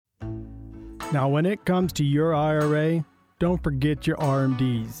Now, when it comes to your IRA, don't forget your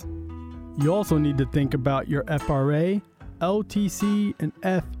RMDs. You also need to think about your FRA, LTC, and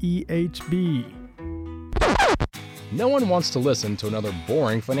FEHB. No one wants to listen to another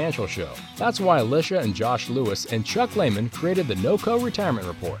boring financial show. That's why Alicia and Josh Lewis and Chuck Lehman created the NOCO Retirement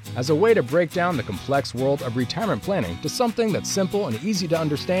Report as a way to break down the complex world of retirement planning to something that's simple and easy to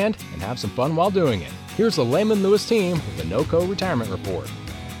understand and have some fun while doing it. Here's the Lehman Lewis team with the NOCO Retirement Report.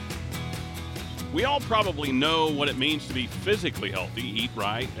 We all probably know what it means to be physically healthy, eat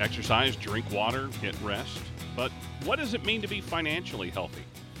right, exercise, drink water, get rest. But what does it mean to be financially healthy?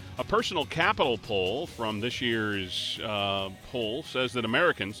 A personal capital poll from this year's poll says that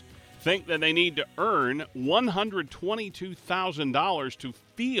Americans think that they need to earn $122,000 to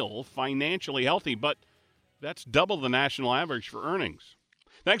feel financially healthy, but that's double the national average for earnings.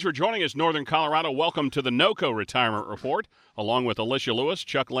 Thanks for joining us, Northern Colorado. Welcome to the NOCO Retirement Report. Along with Alicia Lewis,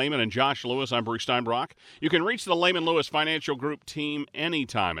 Chuck Lehman, and Josh Lewis, I'm Bruce Steinbrock. You can reach the Lehman Lewis Financial Group team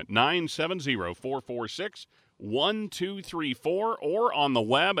anytime at 970-446-1234 or on the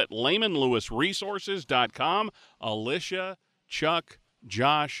web at LehmanLewisResources.com. Alicia, Chuck,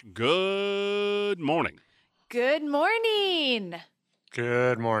 Josh, good morning. Good morning.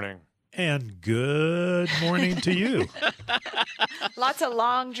 Good morning. And good morning to you. Lots of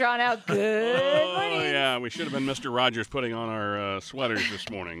long, drawn-out good morning. Oh, yeah, we should have been Mr. Rogers putting on our sweaters this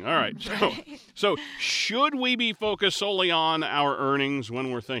morning. All right, so should we be focused solely on our earnings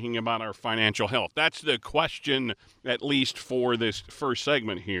when we're thinking about our financial health? That's the question, at least for this first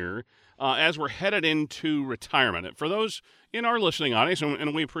segment here, as we're headed into retirement. For those in our listening audience,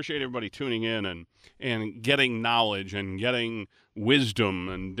 and we appreciate everybody tuning in and getting knowledge and getting wisdom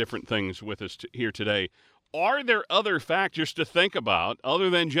and different things with us here today. Are there other factors to think about other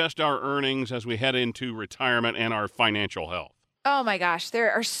than just our earnings as we head into retirement and our financial health? Oh my gosh,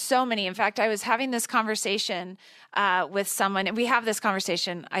 there are so many. In fact, I was having this conversation with someone, and we have this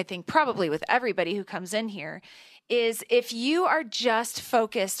conversation, I think, probably with everybody who comes in here, is if you are just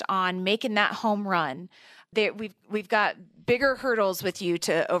focused on making that home run, we've got bigger hurdles with you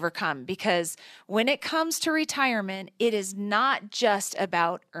to overcome, because when it comes to retirement, it is not just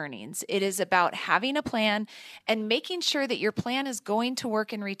about earnings. It is about having a plan and making sure that your plan is going to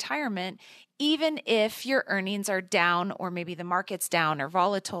work in retirement, even if your earnings are down or maybe the market's down or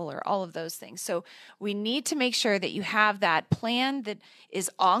volatile or all of those things. So we need to make sure that you have that plan that is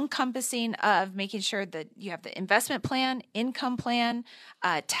all-encompassing of making sure that you have the investment plan, income plan,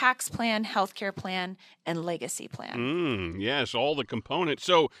 tax plan, healthcare plan, and legacy plan. Yes, all the components.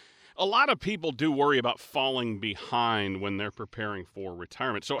 So a lot of people do worry about falling behind when they're preparing for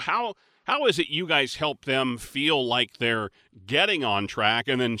retirement. So how is it you guys help them feel like they're getting on track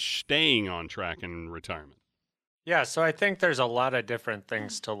and then staying on track in retirement? Yeah, so I think there's a lot of different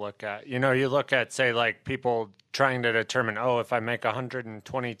things to look at. You know, you look at, say, like people trying to determine, if I make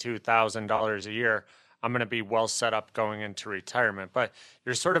 $122,000 a year, I'm going to be well set up going into retirement. But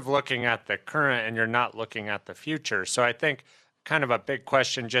you're sort of looking at the current and you're not looking at the future. So I think kind of a big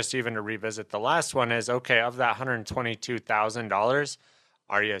question, just even to revisit the last one, is, okay, of that $122,000,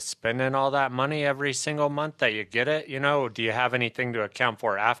 are you spending all that money every single month that you get it? You know, do you have anything to account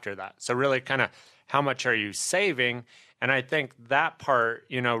for after that? So really kind of how much are you saving? And I think that part,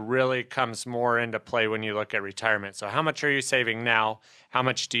 really comes more into play when you look at retirement. So how much are you saving now? How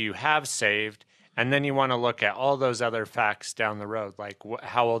much do you have saved? And then you want to look at all those other facts down the road, like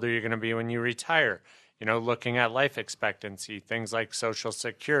how old are you going to be when you retire? Looking at life expectancy, things like Social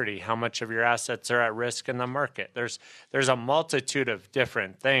Security, how much of your assets are at risk in the market. There's a multitude of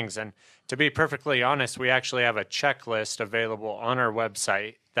different things. And to be perfectly honest, we actually have a checklist available on our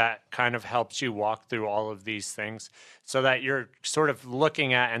website that kind of helps you walk through all of these things so that you're sort of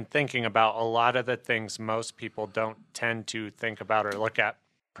looking at and thinking about a lot of the things most people don't tend to think about or look at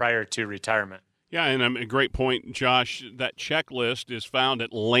prior to retirement. Yeah, and a great point, Josh. That checklist is found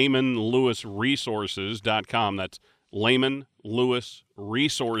at LehmanLewisResources.com. That's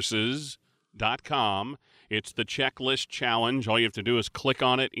LehmanLewisResources.com. It's the checklist challenge. All you have to do is click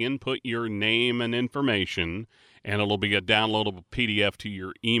on it, input your name and information, and it'll be a downloadable PDF to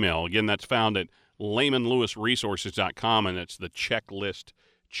your email. Again, that's found at LehmanLewisResources.com, and it's the checklist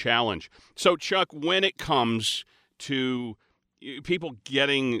challenge. So, Chuck, when it comes to people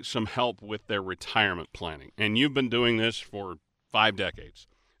getting some help with their retirement planning, and you've been doing this for 5 decades.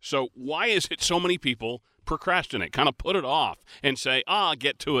 So why is it so many people procrastinate, kind of put it off and say, I'll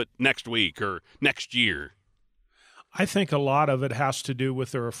get to it next week or next year? I think a lot of it has to do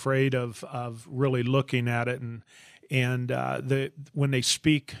with they're afraid of really looking at it, and when they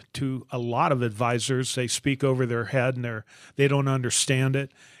speak to a lot of advisors, they speak over their head and they don't understand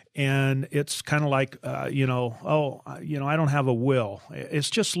it. And it's kind of like, I don't have a will. It's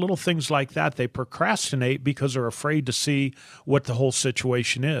just little things like that. They procrastinate because they're afraid to see what the whole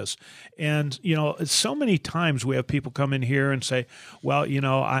situation is. And, so many times we have people come in here and say, well,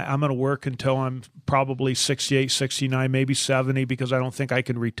 I'm going to work until I'm probably 68, 69, maybe 70 because I don't think I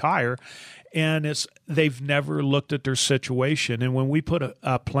can retire. And they've never looked at their situation. And when we put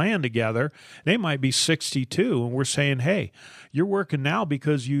a plan together, they might be 62, and we're saying, hey, you're working now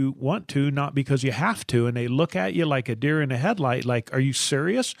because you want to, not because you have to. And they look at you like a deer in a headlight, like, are you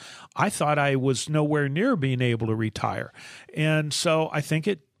serious? I thought I was nowhere near being able to retire. And so I think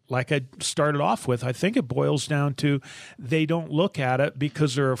like I started off with, I think it boils down to they don't look at it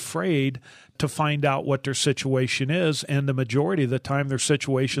because they're afraid to find out what their situation is. And the majority of the time, their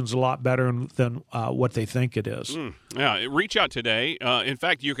situation's a lot better than what they think it is. Yeah, reach out today. In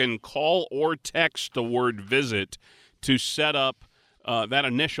fact, you can call or text the word visit to set up that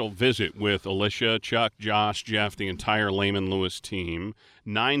initial visit with Alicia, Chuck, Josh, Jeff, the entire Lehman Lewis team.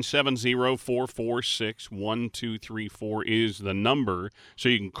 970-446-1234 is the number. So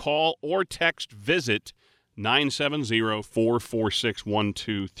you can call or text visit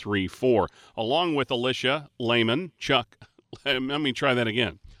 970-446-1234. Along with Alicia, Lehman, Chuck, let me try that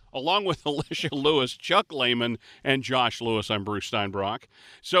again. Along with Alicia Lewis, Chuck Lehman, and Josh Lewis, I'm Bruce Steinbrock.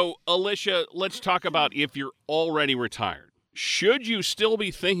 So, Alicia, let's talk about if you're already retired. Should you still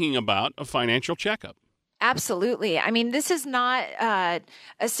be thinking about a financial checkup? Absolutely. I mean, this is not a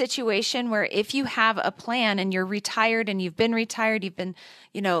situation where if you have a plan and you're retired and you've been living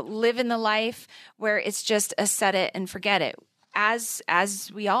the life where it's just a set it and forget it. As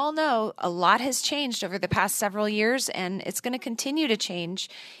we all know, a lot has changed over the past several years, and it's going to continue to change,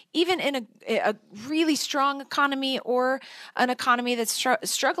 even in a really strong economy or an economy that's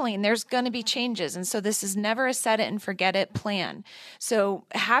struggling. There's going to be changes, and so this is never a set it and forget it plan. So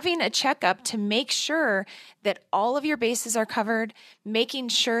having a checkup to make sure that all of your bases are covered, making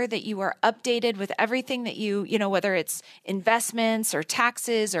sure that you are updated with everything that whether it's investments or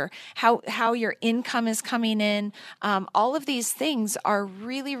taxes or how your income is coming in, all of these things are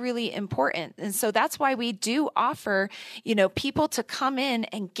really, really important. And so that's why we do offer, people to come in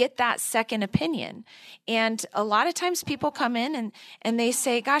and get that second opinion. And a lot of times people come in and they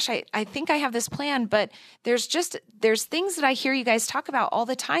say, gosh, I think I have this plan, but there's things that I hear you guys talk about all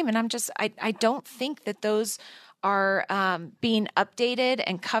the time. And I don't think that those are being updated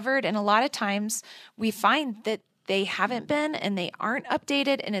and covered. And a lot of times we find that they haven't been and they aren't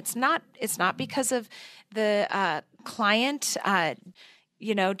updated. And it's not because of the client,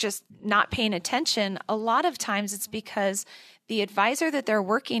 just not paying attention. A lot of times it's because the advisor that they're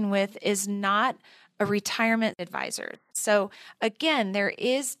working with is not a retirement advisor. So again, there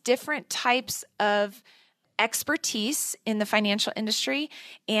is different types of expertise in the financial industry.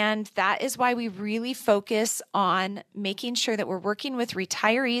 And that is why we really focus on making sure that we're working with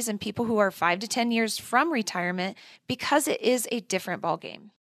retirees and people who are 5 to 10 years from retirement, because it is a different ballgame.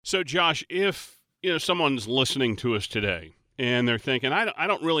 So Josh, if someone's listening to us today and they're thinking, I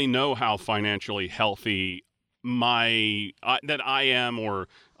don't really know how financially healthy that I am or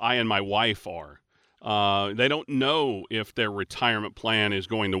I and my wife are. They don't know if their retirement plan is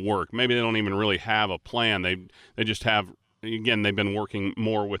going to work. Maybe they don't even really have a plan. They just have, again, they've been working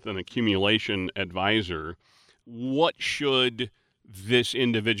more with an accumulation advisor. What should this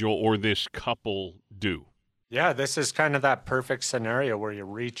individual or this couple do? Yeah, this is kind of that perfect scenario where you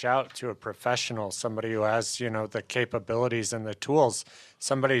reach out to a professional, somebody who has, the capabilities and the tools,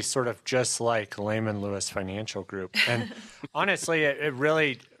 somebody sort of just like Lehman Lewis Financial Group. And honestly, it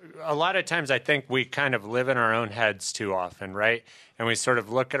really, a lot of times I think we kind of live in our own heads too often, right? And we sort of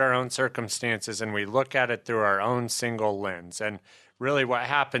look at our own circumstances and we look at it through our own single lens. And really what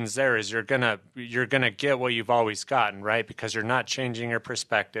happens there is you're gonna get what you've always gotten, right? Because you're not changing your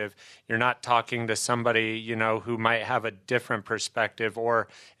perspective. You're not talking to somebody, who might have a different perspective or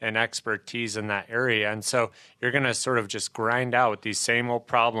an expertise in that area. And so you're gonna sort of just grind out these same old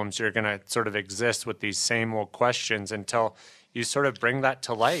problems. You're gonna sort of exist with these same old questions until you sort of bring that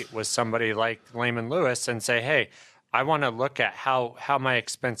to light with somebody like Lehman Lewis and say, hey, I want to look at how my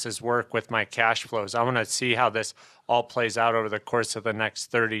expenses work with my cash flows. I want to see how this all plays out over the course of the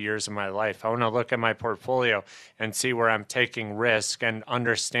next 30 years of my life. I want to look at my portfolio and see where I'm taking risk and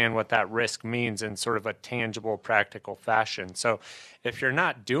understand what that risk means in sort of a tangible, practical fashion. So if you're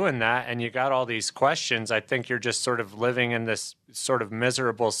not doing that and you got all these questions, I think you're just sort of living in this sort of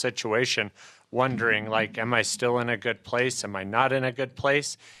miserable situation, wondering like, am I still in a good place? Am I not in a good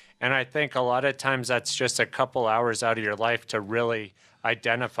place? And I think a lot of times that's just a couple hours out of your life to really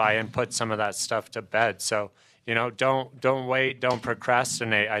identify and put some of that stuff to bed. So Don't wait, don't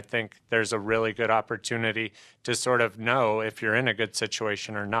procrastinate. I think there's a really good opportunity to sort of know if you're in a good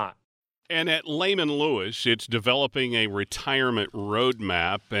situation or not. And at Lehman Lewis, it's developing a retirement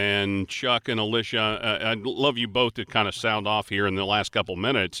roadmap. And Chuck and Alicia, I'd love you both to kind of sound off here in the last couple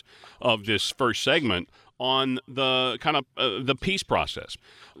minutes of this first segment on the kind of the peace process.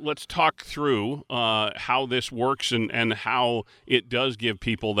 Let's talk through how this works and how it does give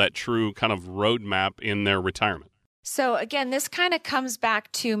people that true kind of roadmap in their retirement. So again, this kind of comes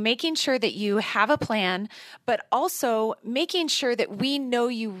back to making sure that you have a plan, but also making sure that we know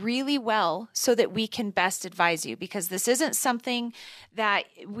you really well so that we can best advise you, because this isn't something that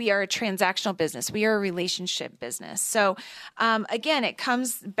we are a transactional business. We are a relationship business. So again, it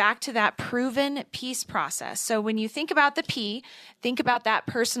comes back to that proven peace process. So when you think about the P, think about that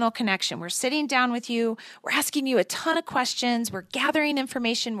personal connection. We're sitting down with you. We're asking you a ton of questions. We're gathering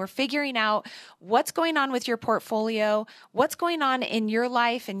information. We're figuring out what's going on with your portfolio, what's going on in your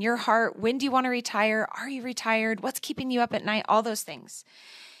life and your heart. When do you want to retire? Are you retired? What's keeping you up at night? All those things.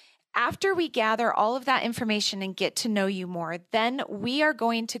 After we gather all of that information and get to know you more, then we are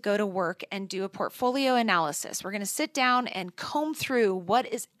going to go to work and do a portfolio analysis. We're going to sit down and comb through what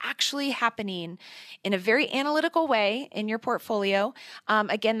is actually happening in a very analytical way in your portfolio.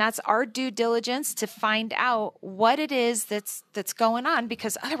 Again, that's our due diligence to find out what it is that's going on,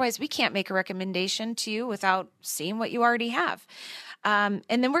 because otherwise we can't make a recommendation to you without seeing what you already have. And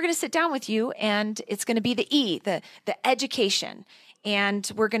then we're going to sit down with you, and it's going to be the E, the education.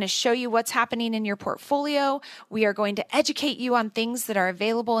 And we're going to show you what's happening in your portfolio. We are going to educate you on things that are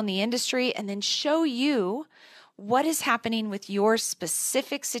available in the industry, and then show you what is happening with your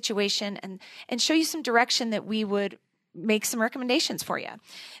specific situation, and show you some direction that we would make some recommendations for you.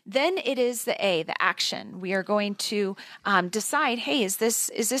 Then it is the A, the action. We are going to decide, hey, is this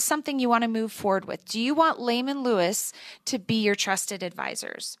something you want to move forward with? Do you want Lehman Lewis to be your trusted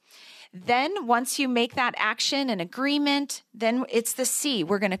advisors? Then once you make that action and agreement, then it's the C.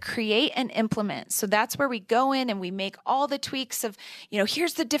 We're going to create and implement. So that's where we go in and we make all the tweaks of,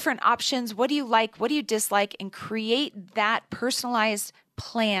 here's the different options. What do you like? What do you dislike? And create that personalized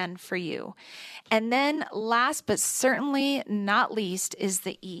plan for you. And then last but certainly not least is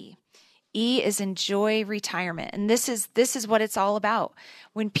the E. E is enjoy retirement. And this is what it's all about.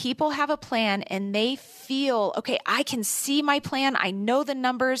 When people have a plan and they feel, okay, I can see my plan. I know the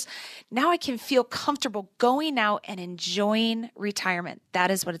numbers. Now I can feel comfortable going out and enjoying retirement.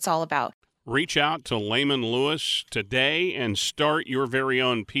 That is what it's all about. Reach out to Lehman Lewis today and start your very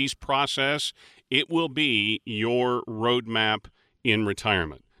own peace process. It will be your roadmap in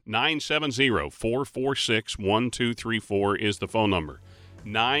retirement. 970-446-1234 is the phone number.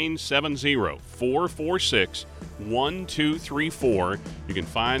 970-446-1234. You can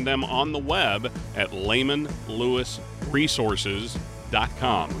find them on the web at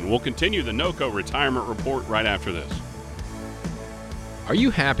LehmanLewisResources.com. And we'll continue the NOCO Retirement Report right after this. Are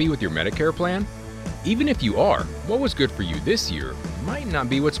you happy with your Medicare plan? Even if you are, what was good for you this year might not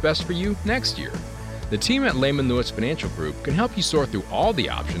be what's best for you next year. The team at Lehman Lewis Financial Group can help you sort through all the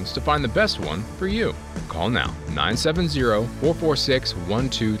options to find the best one for you. Call now,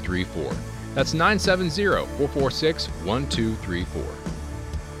 970-446-1234. That's 970-446-1234.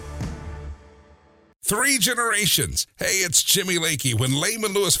 Three generations. Hey, it's Jimmy Lakey. When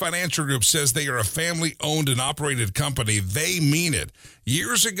Lehman Lewis Financial Group says they are a family-owned and operated company, they mean it.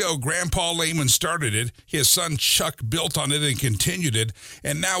 Years ago, Grandpa Lehman started it. His son Chuck built on it and continued it.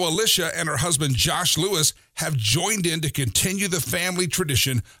 And now Alicia and her husband Josh Lewis have joined in to continue the family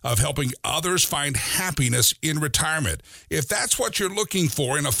tradition of helping others find happiness in retirement. If that's what you're looking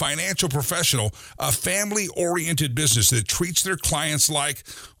for in a financial professional, a family-oriented business that treats their clients like,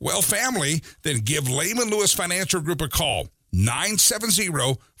 well, family, then give Lehman Lewis Financial Group a call.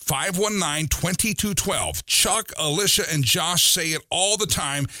 970-519-2212. Chuck, Alicia, and Josh say it all the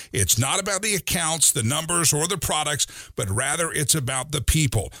time. It's not about the accounts, the numbers, or the products, but rather it's about the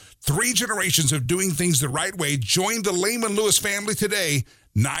people. Three generations of doing things the right way. Join the Lehman Lewis family today.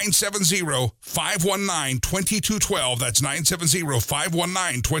 970-519-2212. That's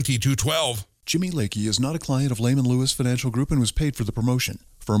 970-519-2212. Jimmy Lakey is not a client of Lehman Lewis Financial Group and was paid for the promotion.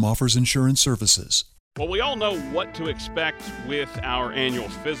 Firm offers insurance services. Well, we all know what to expect with our annual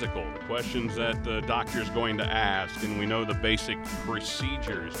physical, the questions that the doctor's going to ask, and we know the basic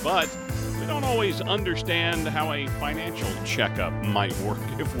procedures, but we don't always understand how a financial checkup might work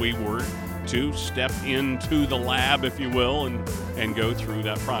if we were to step into the lab, if you will, and go through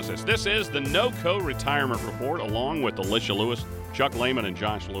that process. This is the NOCO Retirement Report, along with Alicia Lewis, Chuck Lehman, and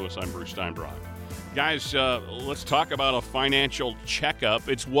Josh Lewis. I'm Bruce Steinbrock. Guys, let's talk about a financial checkup.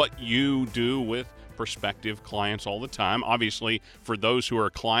 It's what you do with prospective clients all the time. Obviously, for those who are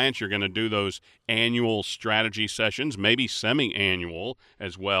clients, you're going to do those annual strategy sessions, maybe semi-annual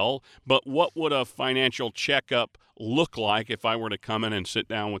as well. But what would a financial checkup look like if I were to come in and sit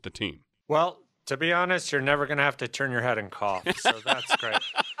down with the team? Well, to be honest, you're never going to have to turn your head and cough, so that's great.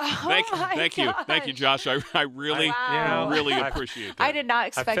 Thank you, Josh. I really, really appreciate that. I did not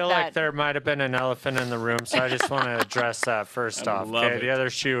expect that. I feel like there might have been an elephant in the room, so I just want to address that first off. Okay, the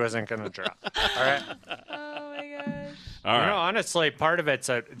other shoe isn't going to drop. All right. Oh my gosh. All right. Honestly, part of it's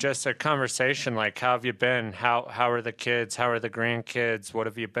just a conversation. Like, how have you been? How are the kids? How are the grandkids? What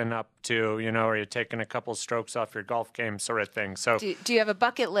have you been up to? Are you taking a couple strokes off your golf game, sort of thing. So, do you have a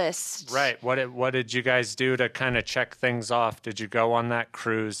bucket list? Right. What did you guys do to kind of check things off? Did you go on that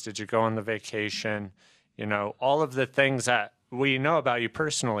cruise? Did you go on the vacation? All of the things that we know about you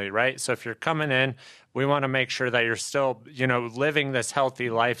personally, right? So if you're coming in, we want to make sure that you're still, living this healthy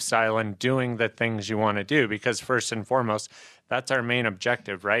lifestyle and doing the things you want to do, because first and foremost, that's our main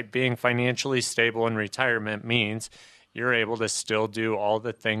objective, right? Being financially stable in retirement means you're able to still do all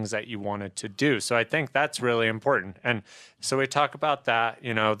the things that you wanted to do. So I think that's really important. And so we talk about that,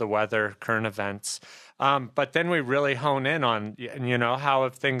 the weather, current events. But then we really hone in on, how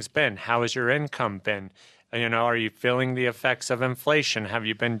have things been? How has your income been? Are you feeling the effects of inflation? Have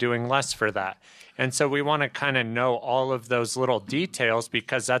you been doing less for that? And so we want to kind of know all of those little details,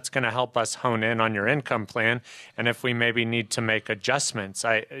 because that's going to help us hone in on your income plan. And if we maybe need to make adjustments,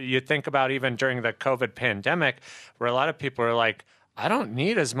 you think about even during the COVID pandemic, where a lot of people are like, I don't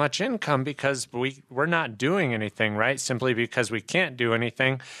need as much income because we're not doing anything, right? Simply because we can't do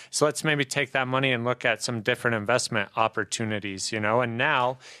anything. So let's maybe take that money and look at some different investment opportunities, And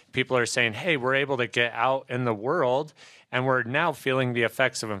now people are saying, hey, we're able to get out in the world and we're now feeling the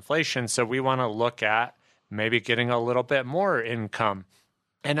effects of inflation. So we want to look at maybe getting a little bit more income.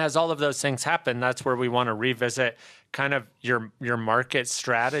 And as all of those things happen, that's where we want to revisit kind of your market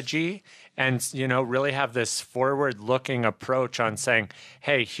strategy and, really have this forward-looking approach on saying,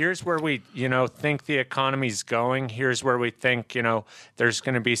 hey, here's where we, think the economy's going. Here's where we think, there's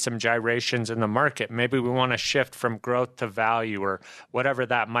going to be some gyrations in the market. Maybe we want to shift from growth to value or whatever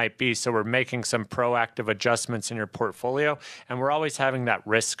that might be. So we're making some proactive adjustments in your portfolio. And we're always having that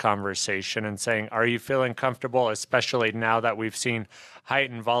risk conversation and saying, are you feeling comfortable, especially now that we've seen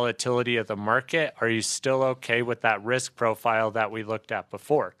heightened volatility of the market? Are you still okay with that risk profile that we looked at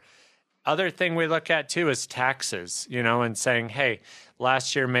before? Other thing we look at too is taxes, and saying, hey,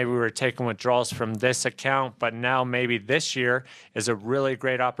 last year maybe we were taking withdrawals from this account, but now maybe this year is a really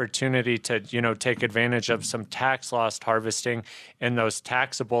great opportunity to, take advantage of some tax loss harvesting in those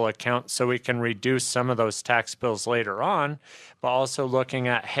taxable accounts so we can reduce some of those tax bills later on, but also looking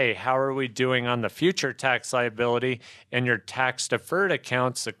at, hey, how are we doing on the future tax liability in your tax deferred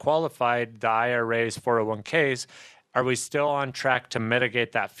accounts, the qualified, the IRAs, 401ks? Are we still on track to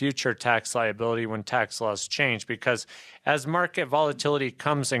mitigate that future tax liability when tax laws change? Because as market volatility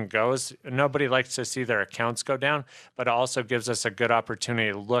comes and goes, nobody likes to see their accounts go down, but it also gives us a good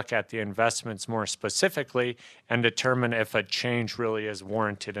opportunity to look at the investments more specifically and determine if a change really is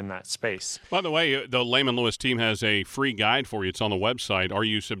warranted in that space. By the way, the Lehman Lewis team has a free guide for you. It's on the website. Are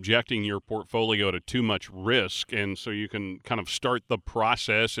you subjecting your portfolio to too much risk? And so you can kind of start the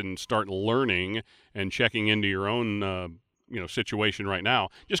process and start learning and checking into your own situation right now.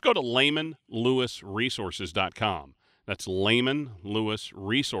 Just go to LehmanLewisResources.com. That's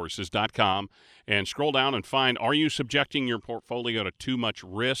LehmanLewisResources.com and scroll down and find, are you subjecting your portfolio to too much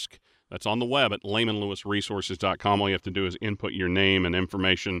risk? That's on the web at LehmanLewisResources.com. All you have to do is input your name and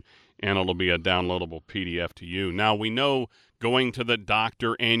information, and it'll be a downloadable PDF to you. Now, we know going to the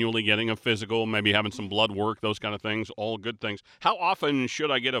doctor annually, getting a physical, maybe having some blood work, those kind of things, all good things. How often should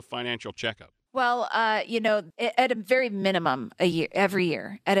I get a financial checkup? Well, at a very minimum every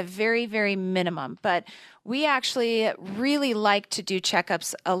year, at a very, very minimum. But we actually really like to do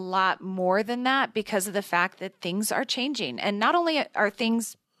checkups a lot more than that because of the fact that things are changing. And not only are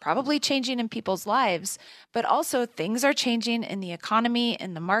things probably changing in people's lives, but also things are changing in the economy,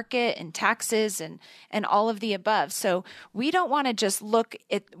 in the market, in taxes, and all of the above. So we don't want to just look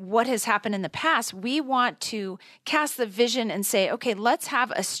at what has happened in the past. We want to cast the vision and say, okay, let's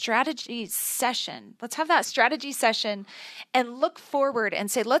have a strategy session. Let's have that strategy session and look forward and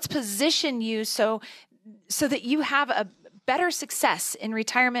say, let's position you so that you have a better success in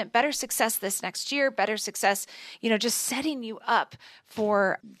retirement, better success this next year, better success, just setting you up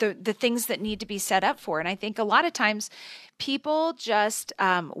for the things that need to be set up for. And I think a lot of times people just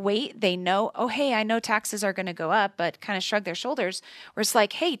wait. They know, oh, hey, I know taxes are going to go up, but kind of shrug their shoulders. Where it's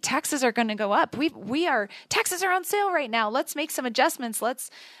like, hey, taxes are going to go up. Taxes are on sale right now. Let's make some adjustments. Let's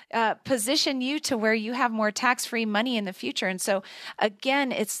position you to where you have more tax-free money in the future. And so,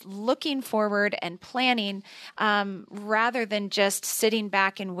 again, it's looking forward and planning rather than just sitting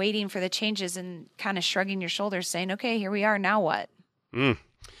back and waiting for the changes and kind of shrugging your shoulders, saying, okay, here we are. Now what?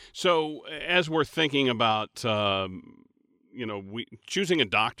 So as we're thinking about choosing a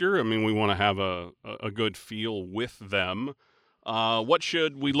doctor, I mean, we want to have a good feel with them. What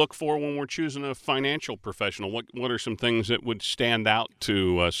should we look for when we're choosing a financial professional? What are some things that would stand out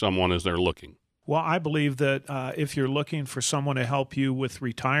to someone as they're looking? Well, I believe that if you're looking for someone to help you with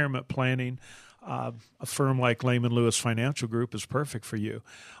retirement planning, a firm like Lehman Lewis Financial Group is perfect for you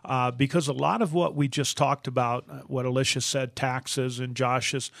because a lot of what we just talked about, what Alicia said, taxes and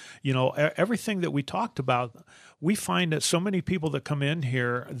Josh's, everything that we talked about, we find that so many people that come in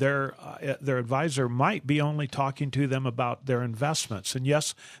here, their advisor might be only talking to them about their investments. And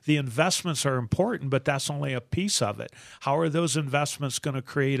yes, the investments are important, but that's only a piece of it. How are those investments going to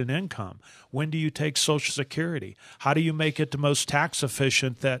create an income? When do you take Social Security? How do you make it the most tax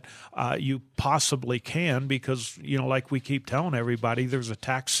efficient that you possibly can? Because, like we keep telling everybody, there's a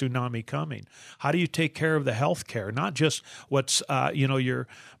tax tsunami coming. How do you take care of the health care? Not just what's, your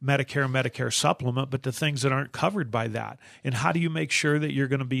Medicare and Medicare supplement, but the things that aren't covered by that. And how do you make sure that you're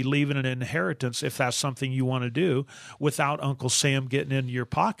going to be leaving an inheritance, if that's something you want to do, without Uncle Sam getting into your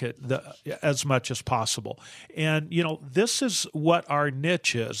pocket as much as possible? And, this is what our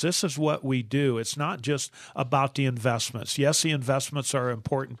niche is. This is what we do. It's not just about the investments. Yes, the investments are an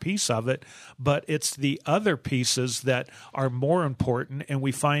important piece of it, but it's the other pieces that are more important. And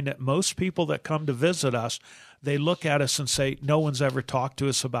we find that most people that come to visit us, they look at us and say, no one's ever talked to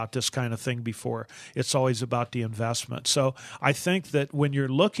us about this kind of thing before. It's always about the investment. So I think that when you're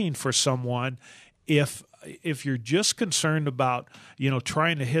looking for someone, if you're just concerned about,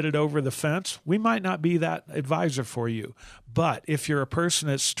 trying to hit it over the fence, we might not be that advisor for you. But if you're a person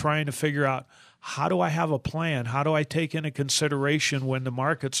that's trying to figure out, how do I have a plan? How do I take into consideration when the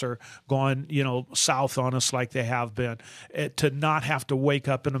markets are going, south on us like they have been, to not have to wake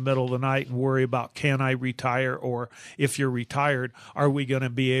up in the middle of the night and worry about, can I retire? Or if you're retired, are we going to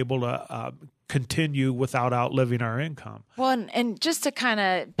be able to continue without outliving our income? Well, and just to kind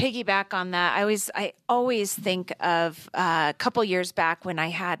of piggyback on that, I always think of a couple years back when I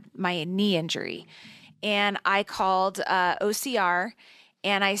had my knee injury, and I called OCR.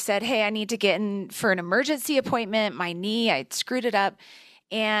 And I said, hey, I need to get in for an emergency appointment. My knee, I screwed it up.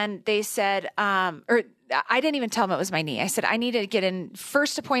 And they said, or I didn't even tell them it was my knee. I said, I need to get in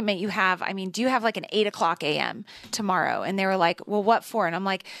first appointment you have. I mean, do you have like an 8:00 a.m. tomorrow? And they were like, well, what for? And I'm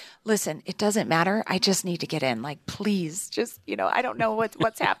like, listen, it doesn't matter. I just need to get in. Like, please, just, I don't know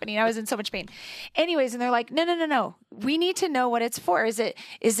what's happening. I was in so much pain. Anyways, and they're like, no. We need to know what it's for. Is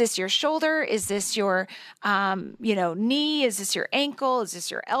this your shoulder? Is this your, knee? Is this your ankle? Is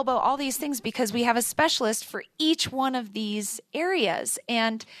this your elbow? All these things, because we have a specialist for each one of these areas.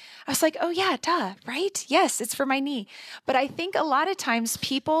 And I was like, oh yeah, duh, right? Yes, it's for my knee. But I think a lot of times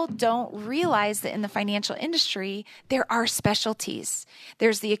people don't realize that in the financial industry, there are specialties.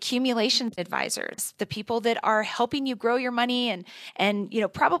 There's the accumulation advisors, the people that are helping you grow your money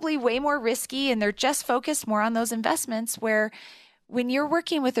and probably way more risky, and they're just focused more on those investments, where when you're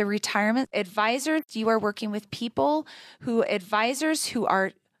working with a retirement advisor, you are working with advisors who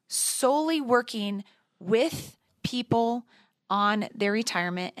are solely working with people on their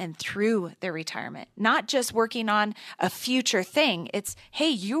retirement and through their retirement, not just working on a future thing. It's, hey,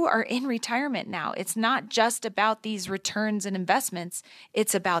 you are in retirement now. It's not just about these returns and investments.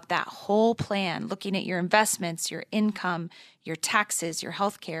 It's about that whole plan, looking at your investments, your income, your taxes, your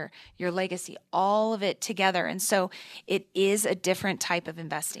healthcare, your legacy, all of it together. And so it is a different type of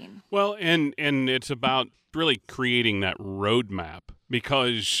investing. Well, and it's about really creating that roadmap,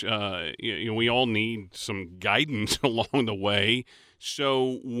 because we all need some guidance along the way.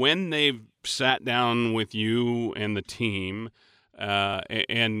 So when they've sat down with you and the team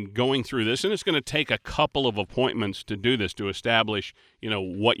and going through this, and it's going to take a couple of appointments to do this, to establish,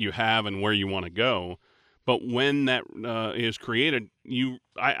 what you have and where you want to go. But when that is created,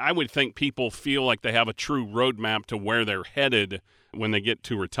 I would think people feel like they have a true roadmap to where they're headed when they get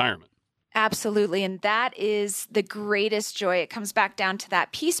to retirement. Absolutely. And that is the greatest joy. It comes back down to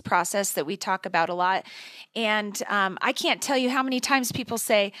that peace process that we talk about a lot. And I can't tell you how many times people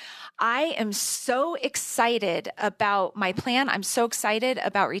say, I am so excited about my plan. I'm so excited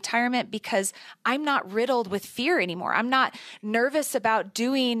about retirement because I'm not riddled with fear anymore. I'm not nervous about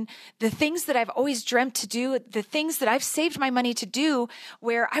doing the things that I've always dreamt to do, the things that I've saved my money to do,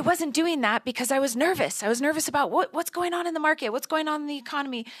 where I wasn't doing that because I was nervous. I was nervous about what's going on in the market, what's going on in the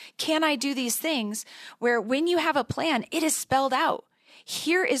economy. Can I do these things? Where when you have a plan, it is spelled out.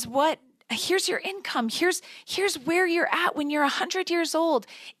 Here's your income. Here's where you're at when you're 100 years old.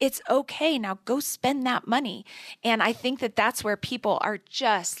 It's okay. Now go spend that money. And I think that that's where people are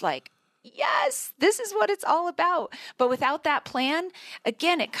just like, yes, this is what it's all about. But without that plan,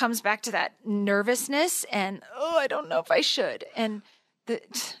 again, it comes back to that nervousness and, I don't know if I should. And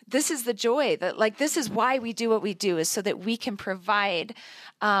this is the joy that, like, this is why we do what we do, is so that we can provide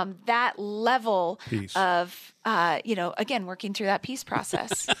that level peace. Of, again, working through that peace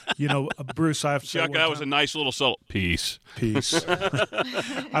process. Bruce, I have to say, Chuck, that was a nice little subtle peace.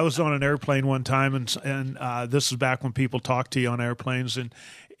 I was on an airplane one time, and this is back when people talk to you on airplanes,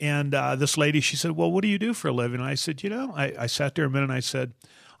 and this lady, she said, well, what do you do for a living? And I said, I sat there a minute and I said,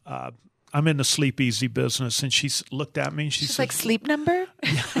 I'm in the sleep easy business. And she looked at me and she's said, like, sleep number?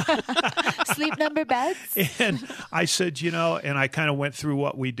 Sleep number beds? And I said, and I kind of went through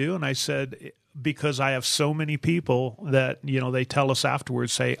what we do. And I said, because I have so many people that, they tell us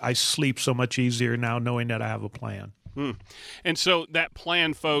afterwards, say, I sleep so much easier now knowing that I have a plan. And so that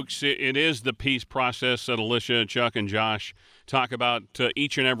plan, folks, it is the peace process that Alicia, Chuck, and Josh talk about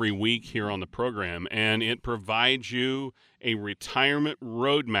each and every week here on the program. And it provides you a retirement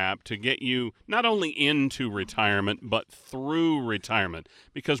roadmap to get you not only into retirement, but through retirement,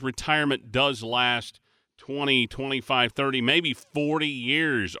 because retirement does last 20, 25, 30, maybe 40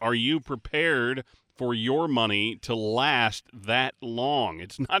 years. Are you prepared for your money to last that long?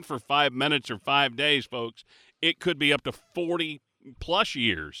 It's not for 5 minutes or 5 days, folks. It could be up to 40 plus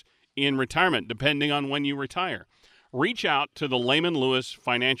years in retirement, depending on when you retire. Reach out to the Lehman Lewis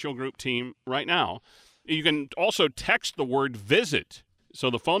Financial Group team right now. You can also text the word VISIT. So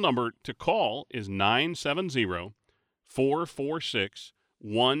the phone number to call is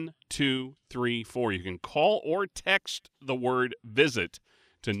 970-446-1234. You can call or text the word VISIT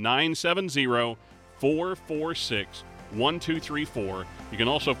to 970-446-1234. You can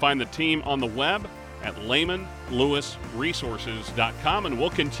also find the team on the web at LehmanLewisResources.com, and we'll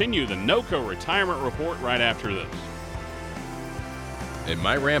continue the NOCO Retirement Report right after this. It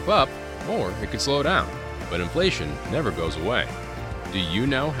might ramp up, or it could slow down, but inflation never goes away. Do you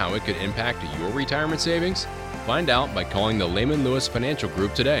know how it could impact your retirement savings? Find out by calling the Lehman Lewis Financial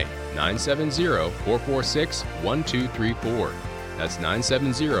Group today, 970-446-1234. That's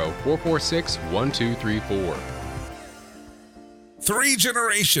 970-446-1234. 3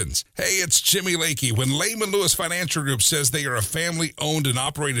 generations. Hey, it's Jimmy Lakey. When Lehman Lewis Financial Group says they are a family-owned and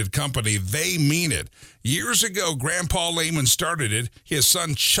operated company, they mean it. Years ago, Grandpa Lehman started it. His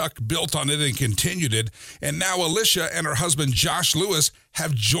son Chuck built on it and continued it. And now Alicia and her husband Josh Lewis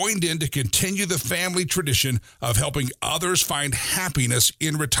have joined in to continue the family tradition of helping others find happiness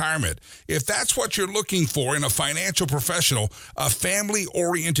in retirement. If that's what you're looking for in a financial professional, a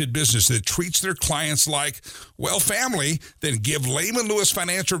family-oriented business that treats their clients like, well, family, then give Lehman Lewis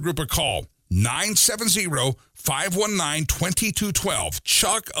Financial Group a call. 970-519-2212.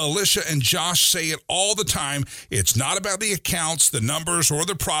 Chuck, Alicia, and Josh say it all the time. It's not about the accounts, the numbers, or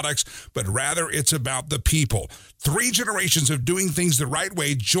the products, but rather it's about the people. 3 generations of doing things the right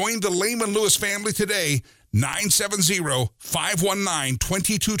way. Join the Lehman Lewis family today.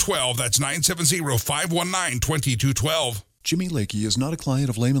 970-519-2212. That's 970-519-2212. Jimmy Lakey is not a client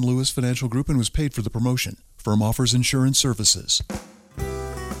of Lehman Lewis Financial Group and was paid for the promotion. Firm offers insurance services.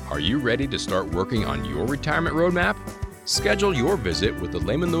 Are you ready to start working on your retirement roadmap? Schedule your visit with the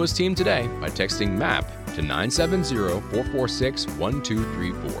Lehman Lewis team today by texting MAP to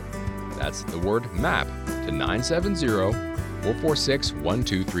 970-446-1234. That's the word MAP to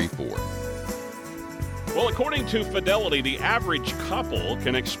 970-446-1234. Well, according to Fidelity, the average couple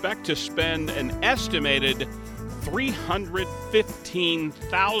can expect to spend an estimated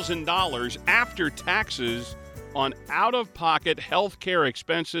 $315,000 after taxes on out-of-pocket health care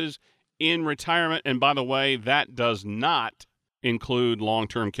expenses in retirement. And by the way, that does not include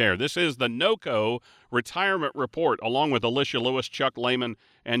long-term care. This is the NOCO Retirement Report, along with Alicia Lewis, Chuck Lehman,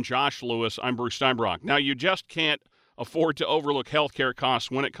 and Josh Lewis. I'm Bruce Steinbrock. Now, you just can't afford to overlook health care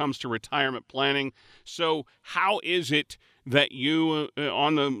costs when it comes to retirement planning. So how is it that you,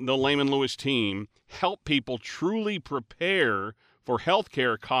 on the Lehman Lewis team, help people truly prepare for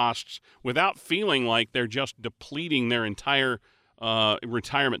healthcare costs without feeling like they're just depleting their entire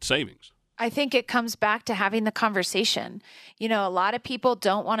retirement savings? I think it comes back to having the conversation. You know, a lot of people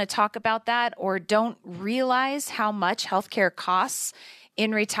don't want to talk about that or don't realize how much healthcare costs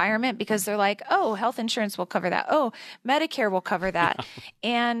in retirement because they're like, oh, health insurance will cover that. Oh, Medicare will cover that.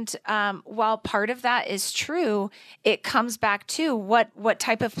 And while part of that is true, it comes back to what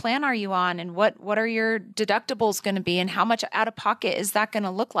type of plan are you on and what are your deductibles going to be and how much out of pocket is that going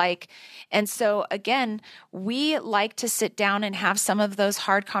to look like? And so again, we like to sit down and have some of those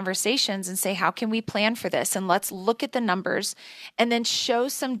hard conversations and say, how can we plan for this? And let's look at the numbers and then show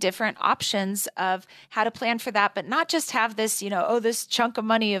some different options of how to plan for that, but not just have this, this chunk of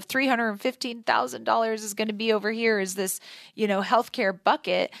money of $315,000 is going to be over here is this, healthcare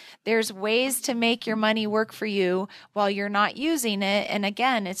bucket. There's ways to make your money work for you while you're not using it. And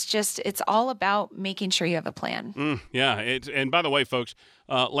again, it's all about making sure you have a plan. And by the way, folks,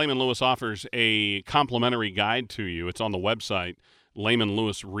 Lehman Lewis offers a complimentary guide to you. It's on the website,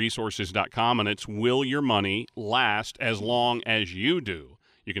 LehmanLewisResources.com, and it's Will Your Money Last As Long As You Do?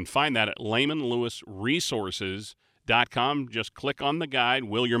 You can find that at LehmanLewisResources.com. Just click on the guide,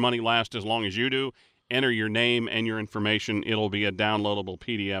 Will Your Money Last As Long As You Do? Enter your name and your information. It'll be a downloadable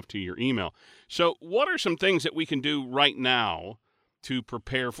PDF to your email. So what are some things that we can do right now to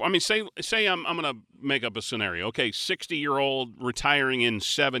prepare for? I mean, say I'm going to make up a scenario. Okay, 60-year-old retiring in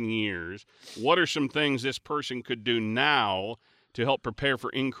 7 years. What are some things this person could do now to help prepare for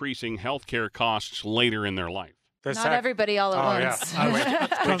increasing healthcare costs later in their life? Not everybody all at once. Yeah.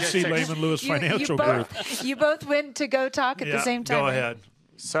 Come see Lehman Lewis Financial Group. You both went to go talk at the same time. Go ahead.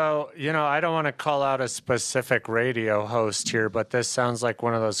 So, I don't want to call out a specific radio host here, but this sounds like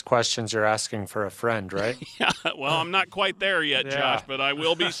one of those questions you're asking for a friend, right? Yeah, well, I'm not quite there yet, Josh, but I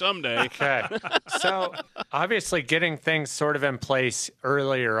will be someday. Okay. So, obviously getting things sort of in place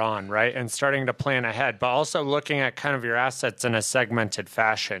earlier on, right? And starting to plan ahead, but also looking at kind of your assets in a segmented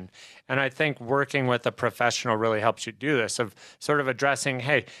fashion. And I think working with a professional really helps you do this, of sort of addressing,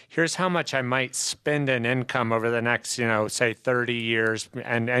 hey, here's how much I might spend in income over the next, say 30 years.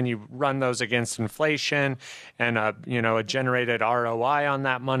 And you run those against inflation and, a generated ROI on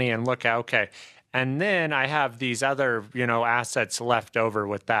that money and look at, okay, and then I have these other, assets left over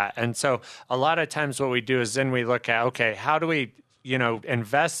with that. And so a lot of times what we do is then we look at, okay, how do we,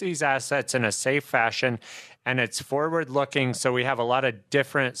 invest these assets in a safe fashion? And it's forward looking. So we have a lot of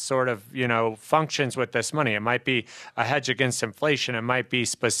different sort of, functions with this money. It might be a hedge against inflation. It might be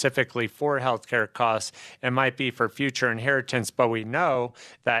specifically for healthcare costs. It might be for future inheritance. But we know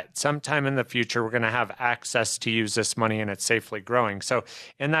that sometime in the future, we're going to have access to use this money and it's safely growing. So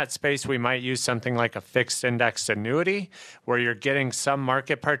in that space, we might use something like a fixed index annuity where you're getting some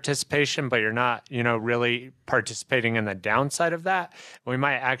market participation, but you're not, really participating in the downside of that. We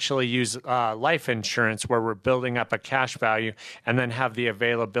might actually use life insurance where we're building up a cash value and then have the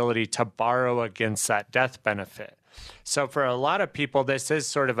availability to borrow against that death benefit. So for a lot of people, this is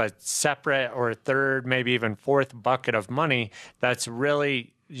sort of a separate or third, maybe even fourth bucket of money that's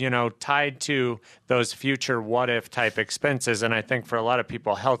really tied to those future what if type expenses. And I think for a lot of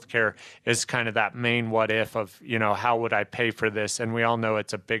people, healthcare is kind of that main what if of, how would I pay for this? And we all know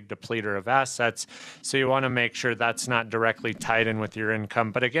it's a big depleter of assets. So you want to make sure that's not directly tied in with your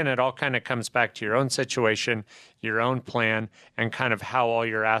income. But again, it all kind of comes back to your own situation, your own plan, and kind of how all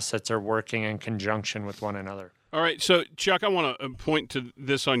your assets are working in conjunction with one another. All right. So, Chuck, I want to point to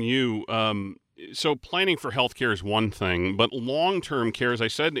this on you. So planning for healthcare is one thing, but long-term care, as I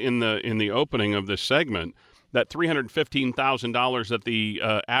said in the opening of this segment, that $315,000 that the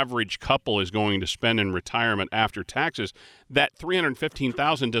average couple is going to spend in retirement after taxes, that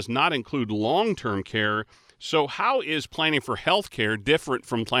 $315,000 does not include long-term care. So how is planning for healthcare different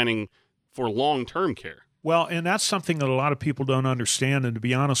from planning for long-term care? Well, and that's something that a lot of people don't understand. And to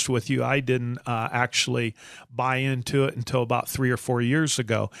be honest with you, I didn't actually buy into it until about 3 or 4 years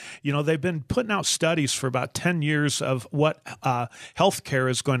ago. They've been putting out studies for about 10 years of what healthcare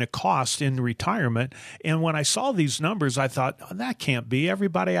is going to cost in retirement. And when I saw these numbers, I thought, oh, that can't be.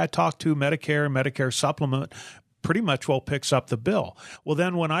 Everybody I talked to, Medicare supplement, pretty much picks up the bill. Well,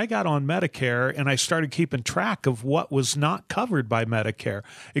 then when I got on Medicare and I started keeping track of what was not covered by Medicare,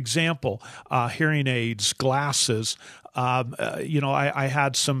 example, hearing aids, glasses, I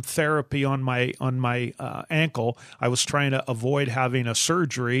had some therapy on my ankle. I was trying to avoid having a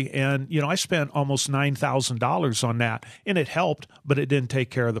surgery, and I spent almost $9,000 on that, and it helped, but it didn't take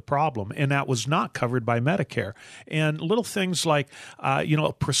care of the problem, and that was not covered by Medicare. And little things like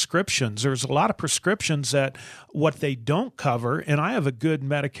prescriptions. There's a lot of prescriptions that what they don't cover, and I have a good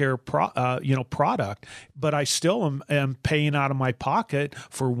Medicare product, but I still am paying out of my pocket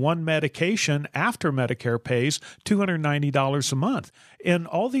for one medication after Medicare pays $290 a month. And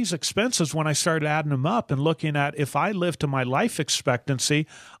all these expenses, when I started adding them up and looking at if I live to my life expectancy,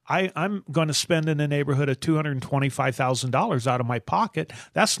 I'm going to spend in the neighborhood of $225,000 out of my pocket.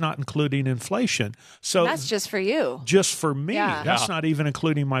 That's not including inflation. So that's just for you. Just for me. Yeah. That's not even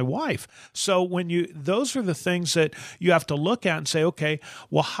including my wife. So those are the things that you have to look at and say, okay,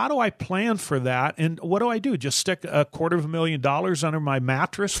 well, how do I plan for that? And what do I do? Just stick $250,000 under my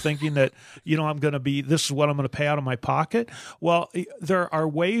mattress thinking that, this is what I'm going to pay out of my pocket? Well, there are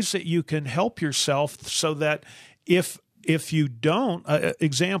ways that you can help yourself so that if you don't,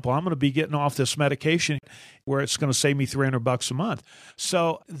 example, I'm going to be getting off this medication where it's going to save me $300 a month.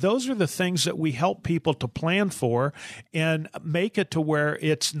 So those are the things that we help people to plan for and make it to where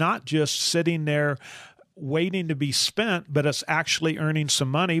it's not just sitting there waiting to be spent, but it's actually earning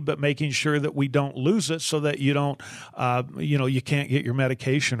some money, but making sure that we don't lose it so that you don't, you can't get your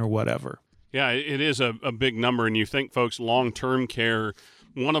medication or whatever. Yeah, it is a big number, and you think, folks, long-term care,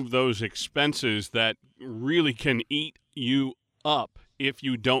 one of those expenses that really can eat you up if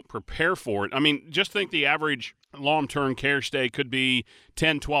you don't prepare for it. I mean, just think the average long-term care stay could be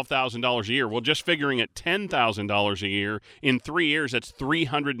 $10,000, $12,000 a year. Well, just figuring at $10,000 a year, in 3 years, that's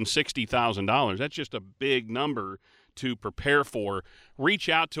 $360,000. That's just a big number to prepare for. Reach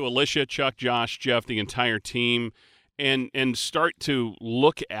out to Alicia, Chuck, Josh, Jeff, the entire team, and start to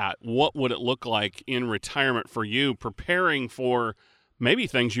look at what would it look like in retirement for you, preparing for maybe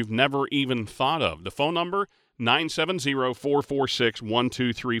things you've never even thought of. The phone number,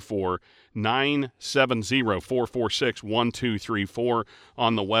 970-446-1234, 970-446-1234,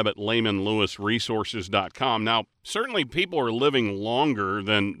 on the web at LehmanLewisResources.com. Now, certainly people are living longer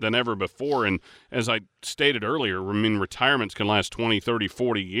than ever before, and as I stated earlier, I mean, retirements can last 20, 30,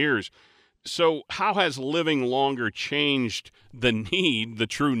 40 years. So how has living longer changed the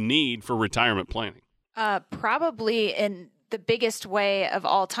true need for retirement planning? Probably in the biggest way of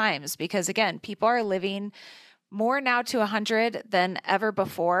all times, because again, people are living more now to 100 than ever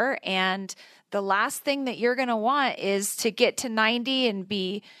before. And the last thing that you're going to want is to get to 90 and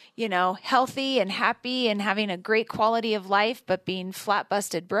be, healthy and happy and having a great quality of life, but being flat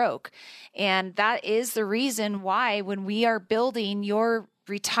busted broke. And that is the reason why when we are building your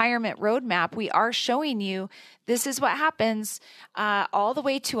retirement roadmap, we are showing you this is what happens all the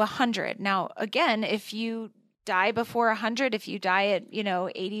way to 100. Now, again, if you die before 100, if you die at,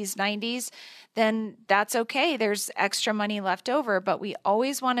 80s, 90s, then that's okay. There's extra money left over, but we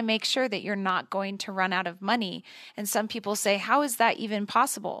always want to make sure that you're not going to run out of money. And some people say, how is that even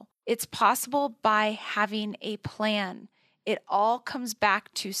possible? It's possible by having a plan. It all comes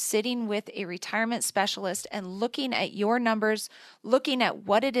back to sitting with a retirement specialist and looking at your numbers, looking at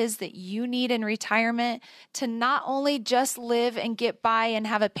what it is that you need in retirement to not only just live and get by and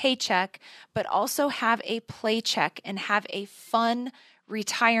have a paycheck, but also have a play check and have a fun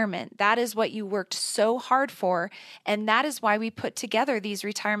retirement. That is what you worked so hard for. And that is why we put together these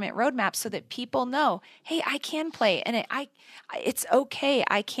retirement roadmaps so that people know, hey, I can play and it's okay.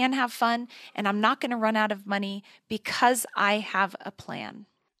 I can have fun and I'm not going to run out of money because I have a plan.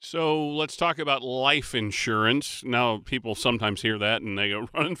 So let's talk about life insurance. Now, people sometimes hear that and they go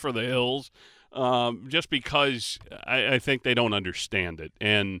running for the hills just because I think they don't understand it.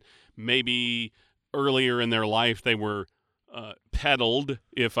 And maybe earlier in their life they were peddled,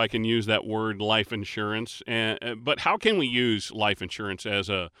 if I can use that word, life insurance. But how can we use life insurance as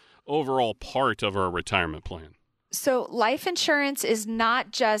a overall part of our retirement plan? So life insurance is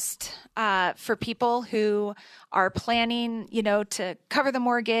not just for people who are planning, to cover the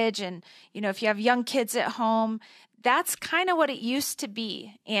mortgage. And, if you have young kids at home, that's kind of what it used to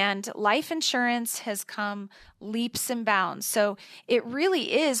be. And life insurance has come leaps and bounds. So it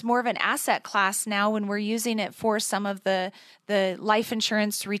really is more of an asset class now when we're using it for some of the life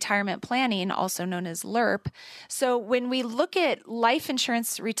insurance retirement planning, also known as LIRP. So when we look at life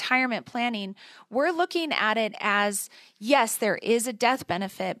insurance retirement planning, we're looking at it as, yes, there is a death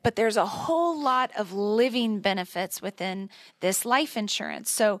benefit, but there's a whole lot of living benefits within this life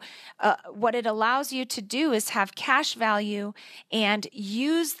insurance. So what it allows you to do is have cash cash value and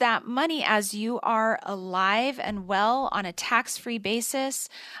use that money as you are alive and well on a tax-free basis.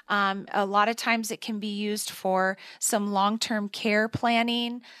 A lot of times it can be used for some long-term care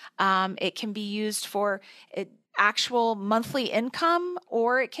planning. It can be used for actual monthly income,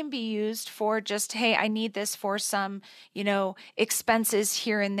 or it can be used for just, hey, I need this for some, expenses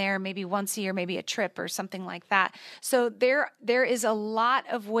here and there, maybe once a year, maybe a trip or something like that. So there is a lot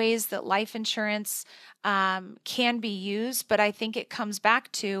of ways that life insurance can be used, but I think it comes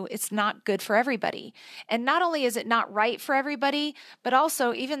back to it's not good for everybody. And not only is it not right for everybody, but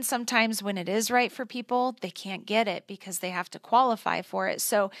also even sometimes when it is right for people, they can't get it because they have to qualify for it.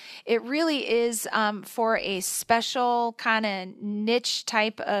 So it really is for a special kind of niche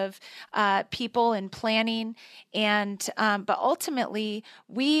type of people in planning. And but ultimately,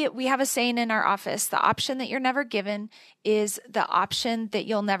 we have a saying in our office: the option that you're never given is the option that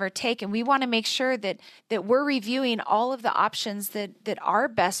you'll never take. And we want to make sure that we're reviewing all of the options that are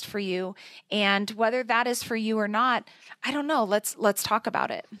best for you. And whether that is for you or not, I don't know. Let's talk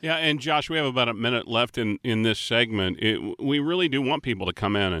about it. Yeah, and Josh, we have about a minute left in this segment. We really do want people to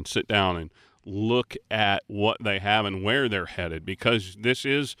come in and sit down and look at what they have and where they're headed, because this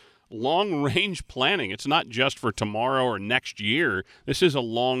is long-range planning. It's not just for tomorrow or next year. This is a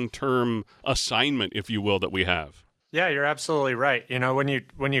long-term assignment, if you will, that we have. Yeah, you're absolutely right.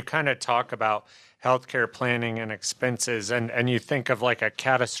 When you kind of talk about healthcare planning and expenses, and you think of like a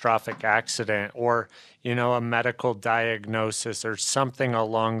catastrophic accident or, a medical diagnosis or something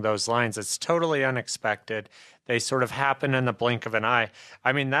along those lines, it's totally unexpected. They sort of happen in the blink of an eye.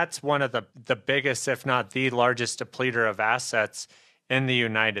 I mean, that's one of the biggest, if not the largest depleter of assets in the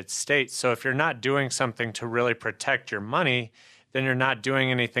United States. So if you're not doing something to really protect your money, then you're not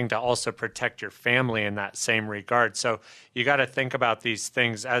doing anything to also protect your family in that same regard. So you got to think about these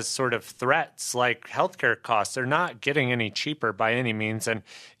things as sort of threats, like healthcare costs. They're not getting any cheaper by any means. And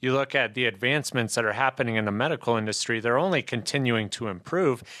you look at the advancements that are happening in the medical industry, they're only continuing to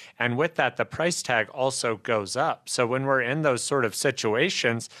improve. And with that, the price tag also goes up. So when we're in those sort of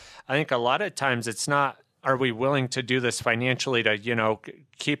situations, I think a lot of times it's not, are we willing to do this financially to,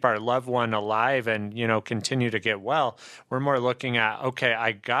 keep our loved one alive and, continue to get well? We're more looking at, okay,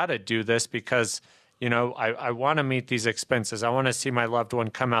 I got to do this because, I want to meet these expenses. I want to see my loved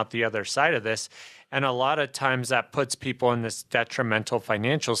one come out the other side of this. And a lot of times that puts people in this detrimental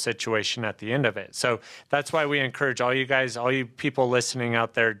financial situation at the end of it. So that's why we encourage all you guys, all you people listening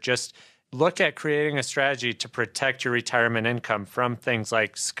out there, just look at creating a strategy to protect your retirement income from things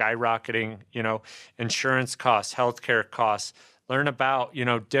like skyrocketing, insurance costs, healthcare costs. Learn about,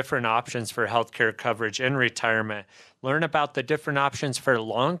 different options for healthcare coverage in retirement. Learn about the different options for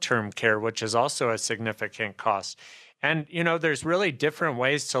long-term care, which is also a significant cost. And, there's really different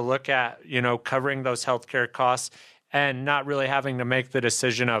ways to look at, covering those healthcare costs and not really having to make the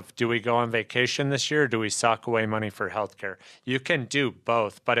decision of, do we go on vacation this year or do we sock away money for healthcare? You can do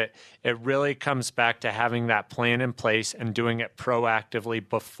both, but it really comes back to having that plan in place and doing it proactively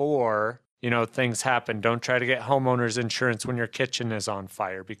before, things happen. Don't try to get homeowners insurance when your kitchen is on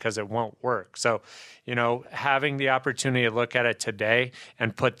fire because it won't work. So, having the opportunity to look at it today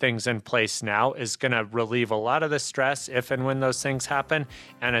and put things in place now is going to relieve a lot of the stress if and when those things happen,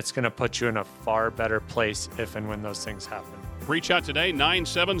 and it's going to put you in a far better place if and when those things happen. Reach out today,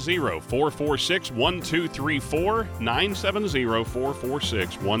 970-446-1234,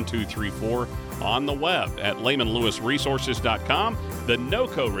 970-446-1234, on the web at LehmanLewisResources.com. The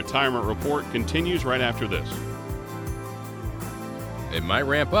NOCO Retirement Report continues right after this. It might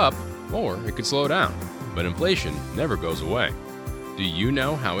ramp up, or it could slow down, but inflation never goes away. Do you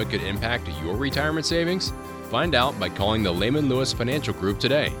know how it could impact your retirement savings? Find out by calling the Lehman Lewis Financial Group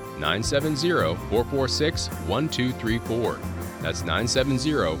today, 970-446-1234. That's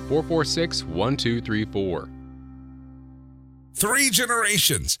 970-446-1234. 3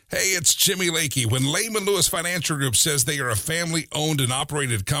 generations. Hey, it's Jimmy Lakey. When Lehman Lewis Financial Group says they are a family-owned and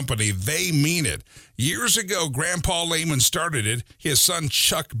operated company, they mean it. Years ago, Grandpa Lehman started it. His son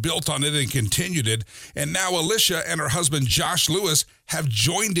Chuck built on it and continued it. And now Alicia and her husband Josh Lewis have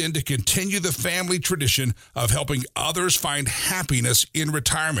joined in to continue the family tradition of helping others find happiness in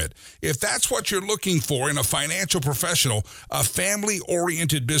retirement. If that's what you're looking for in a financial professional, a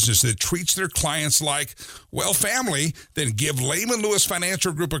family-oriented business that treats their clients like, well, family, then give Lehman Lewis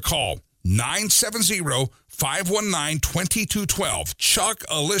Financial Group a call. 970-519-2212. Chuck,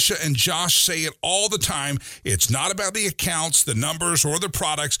 Alicia, and Josh say it all the time. It's not about the accounts, the numbers, or the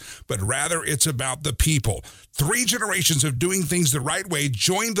products, but rather it's about the people. 3 generations of doing things the right way.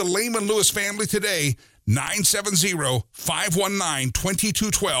 Join the Lehman Lewis family today.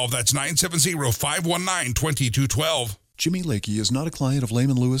 970-519-2212. That's 970-519-2212. Jimmy Lakey is not a client of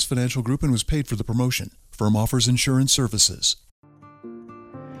Lehman Lewis Financial Group and was paid for the promotion. Firm offers insurance services.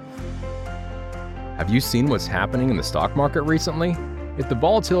 Have you seen what's happening in the stock market recently? If the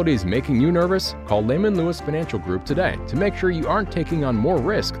volatility is making you nervous, call Lehman Lewis Financial Group today to make sure you aren't taking on more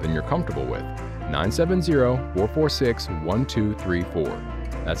risk than you're comfortable with. 970-446-1234.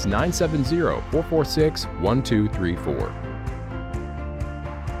 That's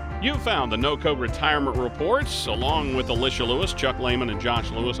 970-446-1234. You found the NOCO Retirement Reports along with Alicia Lewis, Chuck Lehman, and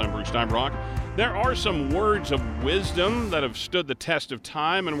Josh Lewis. I'm Bruce Steinbrock. There are some words of wisdom that have stood the test of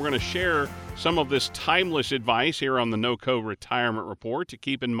time, and we're going to share some of this timeless advice here on the NOCO Retirement Report to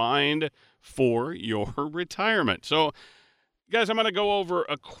keep in mind for your retirement. So, guys, I'm going to go over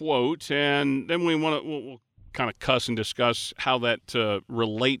a quote, and then we'll kind of cuss and discuss how that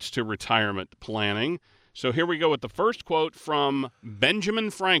relates to retirement planning. So here we go with the first quote from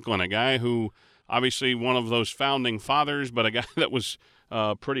Benjamin Franklin, a guy who obviously one of those founding fathers, but a guy that was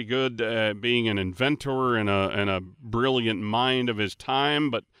pretty good at being an inventor and a brilliant mind of his time.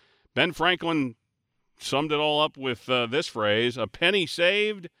 But Ben Franklin summed it all up with this phrase: "A penny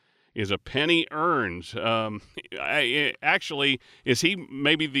saved is a penny earned." Actually, is he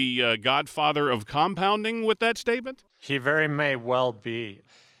maybe the godfather of compounding with that statement? He very may well be.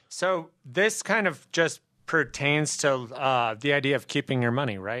 So this kind of just pertains to the idea of keeping your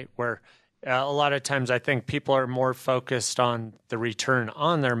money, right? Where a lot of times I think people are more focused on the return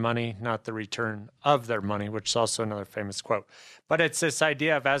on their money, not the return of their money, which is also another famous quote. But it's this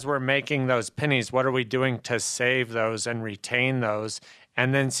idea of, as we're making those pennies, what are we doing to save those and retain those,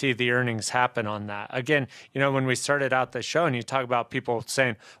 and then see the earnings happen on that? Again, when we started out the show and you talk about people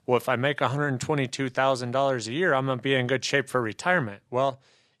saying, well, if I make $122,000 a year, I'm going to be in good shape for retirement. Well,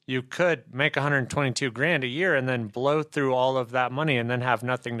 you could make $122,000 a year and then blow through all of that money and then have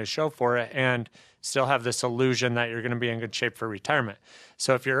nothing to show for it and still have this illusion that you're going to be in good shape for retirement.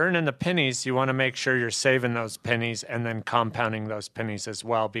 So if you're earning the pennies, you want to make sure you're saving those pennies and then compounding those pennies as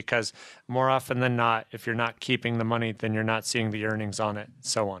well, because more often than not, if you're not keeping the money, then you're not seeing the earnings on it,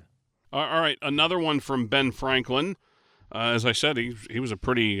 so on. All right, another one from Ben Franklin. As I said, he was a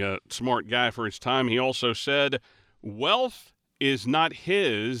pretty smart guy for his time. He also said, "Wealth is not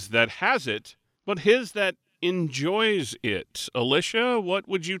his that has it, but his that enjoys it." Alicia, what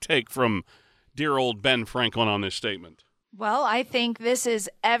would you take from dear old Ben Franklin on this statement? Well, I think this is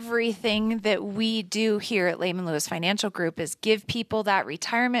everything that we do here at Lehman Lewis Financial Group, is give people that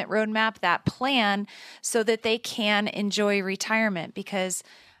retirement roadmap, that plan, so that they can enjoy retirement. Because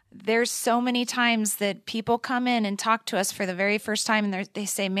there's so many times that people come in and talk to us for the very first time and they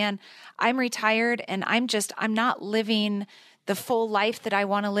say, man, I'm retired and I'm not living the full life that I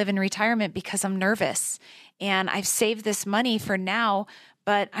want to live in retirement because I'm nervous. And I've saved this money for now,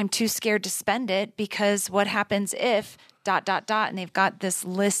 but I'm too scared to spend it because what happens if ... and they've got this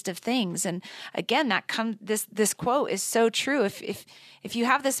list of things. And again, this quote is so true. If you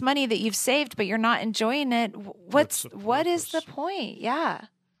have this money that you've saved but you're not enjoying it, what is the point? Yeah.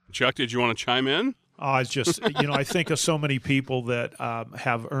 Chuck, did you want to chime in? It's just, I think of so many people that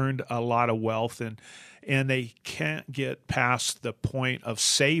have earned a lot of wealth and they can't get past the point of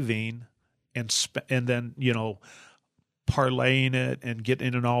saving and then, parlaying it and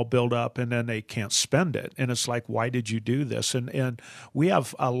getting it all built up, and then they can't spend it. And it's like, why did you do this? And we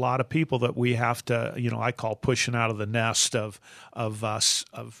have a lot of people that we have to, I call pushing out of the nest of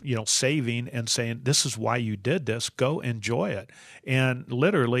saving and saying, this is why you did this. Go enjoy it. And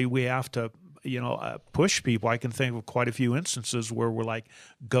literally we have to, push people. I can think of quite a few instances where we're like,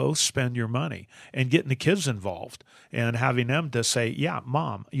 go spend your money, and getting the kids involved and having them to say, yeah,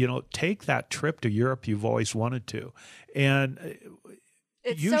 Mom, take that trip to Europe you've always wanted to. And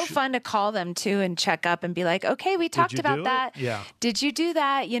it's so fun to call them too and check up and be like, okay, we talked about that. Yeah. Did you do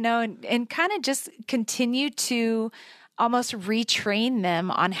that? And kind of just continue to almost retrain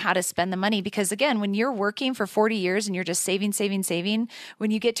them on how to spend the money. Because again, when you're working for 40 years and you're just saving, when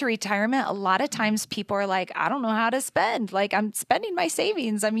you get to retirement, a lot of times people are like, I don't know how to spend. Like, I'm spending my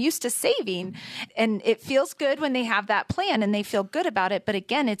savings. I'm used to saving. And it feels good when they have that plan and they feel good about it. But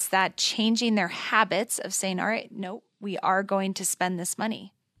again, it's that changing their habits of saying, all right, no, we are going to spend this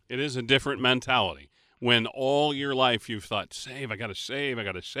money. It is a different mentality. When all your life you've thought, I got to save.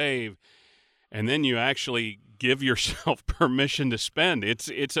 And then you actually give yourself permission to spend.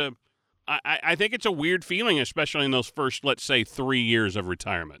 It's a I think it's a weird feeling, especially in those first, let's say, 3 years of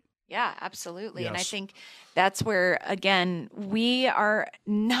retirement. Yeah, absolutely. Yes. And I think that's where, again, we are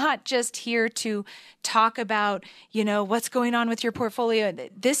not just here to talk about, what's going on with your portfolio.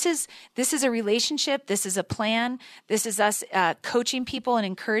 This is a relationship. This is a plan. This is us coaching people and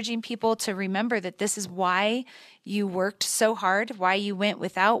encouraging people to remember that this is why you worked so hard, why you went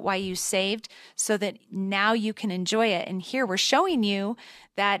without, why you saved, so that now you can enjoy it. And here we're showing you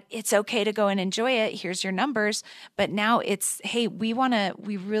that it's okay to go and enjoy it. Here's your numbers. But now it's, hey, we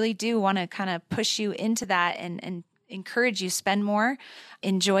really do want to kind of push you into that and encourage you, spend more,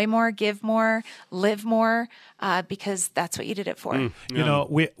 enjoy more, give more, live more, because that's what you did it for.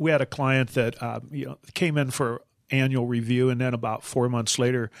 We had a client that came in for annual review, and then about 4 months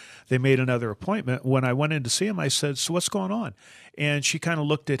later they made another appointment. When I went in to see him, I said, "So what's going on?" And she kind of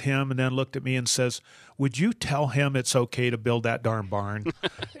looked at him and then looked at me and says, "Would you tell him it's okay to build that darn barn?"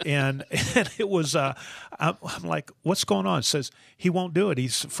 and it was I'm like, "What's going on?" Says he won't do it.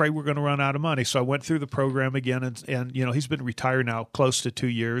 He's afraid we're going to run out of money. So I went through the program again, and he's been retired now close to 2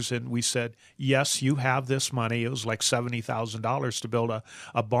 years, and we said, "Yes, you have this money." It was like $70,000 to build a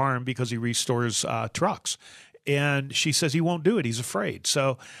barn because he restores trucks. And she says he won't do it. He's afraid.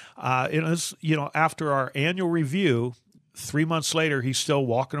 So, after our annual review, 3 months later, he's still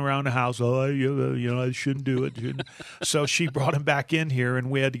walking around the house. "Oh, I shouldn't do it." So she brought him back in here,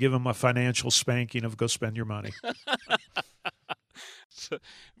 and we had to give him a financial spanking of go spend your money. So,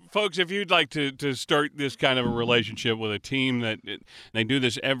 folks, if you'd like to start this kind of a relationship with a team they do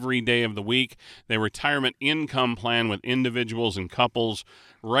this every day of the week, the retirement income plan with individuals and couples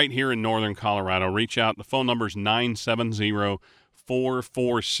right here in Northern Colorado, reach out. The phone number is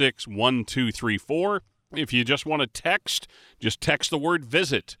 970-446-1234. If you just want to text, just text the word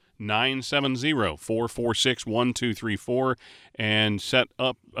VISIT, 970-446-1234, and set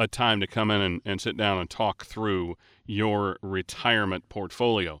up a time to come in and sit down and talk through your retirement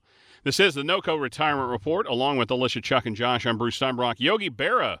portfolio. This is the NOCO Retirement Report, along with Alicia, Chuck, and Josh. I'm Bruce Steinbrock. Yogi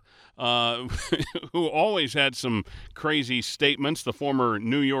Berra, who always had some crazy statements, the former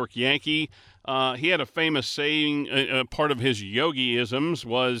New York Yankee, he had a famous saying, part of his yogi-isms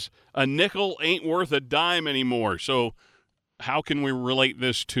was, "A nickel ain't worth a dime anymore." So how can we relate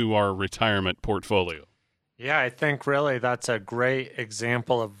this to our retirement portfolio? Yeah, I think really that's a great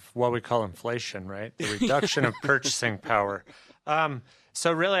example of what we call inflation, right? The reduction of purchasing power.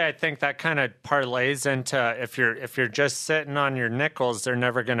 So really, I think that kind of parlays into if you're just sitting on your nickels, they're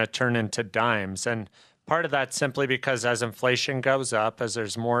never going to turn into dimes. And part of that's simply because as inflation goes up, as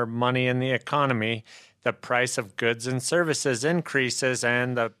there's more money in the economy, the price of goods and services increases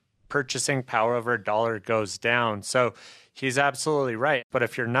and the purchasing power of our dollar goes down. So he's absolutely right. But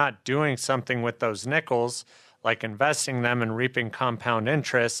if you're not doing something with those nickels, like investing them and reaping compound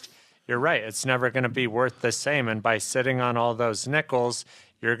interest, you're right. It's never going to be worth the same. And by sitting on all those nickels,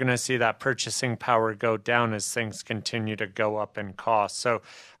 you're going to see that purchasing power go down as things continue to go up in cost. So,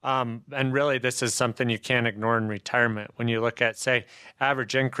 and really, this is something you can't ignore in retirement. When you look at, say,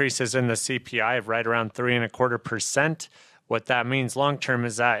 average increases in the CPI of right around 3.25%, what that means long-term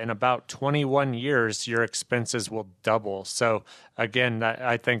is that in about 21 years, your expenses will double. So again,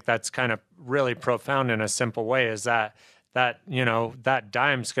 I think that's kind of really profound in a simple way, is that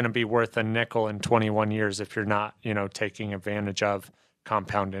dime's going to be worth a nickel in 21 years if you're not, taking advantage of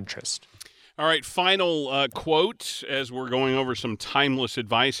compound interest. All right, final quote as we're going over some timeless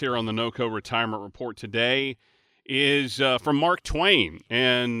advice here on the NOCO Retirement Report today is from Mark Twain.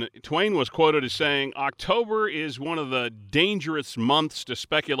 And Twain was quoted as saying, "October is one of the dangerous months to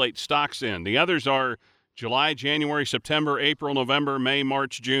speculate stocks in. The others are July, January, September, April, November, May,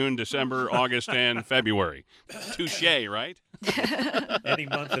 March, June, December, August, and February." Touché, right? Any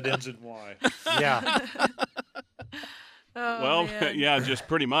month that ends in Y. Yeah. Oh, well, man. yeah, just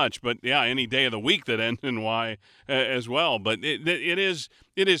pretty much. But yeah, any day of the week that ends in Y as well. But it is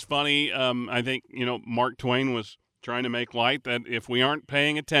funny. I think, Mark Twain was trying to make light that if we aren't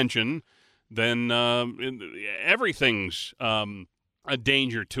paying attention, then everything's a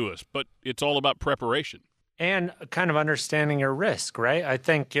danger to us. But it's all about preparation. And kind of understanding your risk, right? I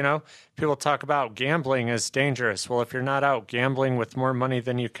think, people talk about gambling as dangerous. Well, if you're not out gambling with more money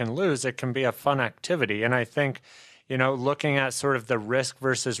than you can lose, it can be a fun activity. And I think, looking at sort of the risk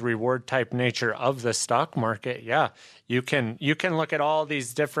versus reward type nature of the stock market, yeah, you can look at all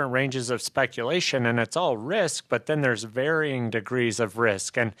these different ranges of speculation and it's all risk, but then there's varying degrees of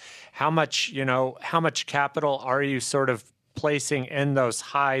risk. And how much capital are you sort of placing in those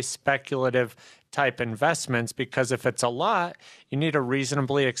high speculative type investments, because if it's a lot, you need to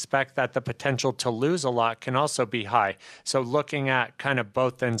reasonably expect that the potential to lose a lot can also be high. So looking at kind of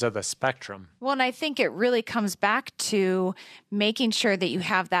both ends of the spectrum. Well, and I think it really comes back to making sure that you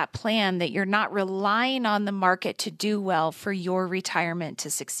have that plan, that you're not relying on the market to do well for your retirement to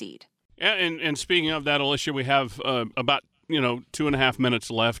succeed. Yeah, and speaking of that, Alicia, we have about 2.5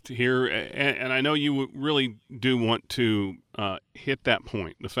 minutes left here, and I know you really do want to hit that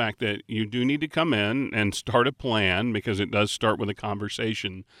point, the fact that you do need to come in and start a plan, because it does start with a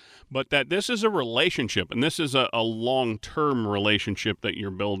conversation, but that this is a relationship, and this is a long-term relationship that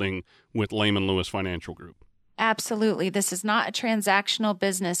you're building with Lehman Lewis Financial Group. Absolutely. This is not a transactional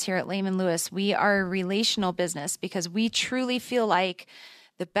business here at Lehman Lewis. We are a relational business, because we truly feel like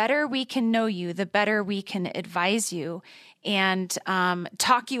the better we can know you, the better we can advise you and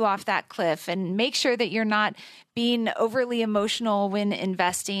talk you off that cliff and make sure that you're not being overly emotional when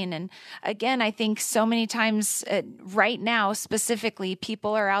investing. And again, I think so many times right now, specifically,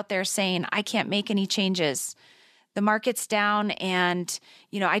 people are out there saying, I can't make any changes. The market's down and,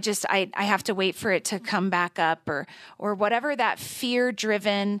 I have to wait for it to come back up or whatever that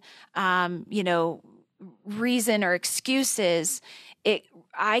fear-driven, reason or excuse is.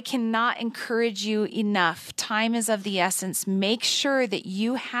 I cannot encourage you enough. Time is of the essence. Make sure that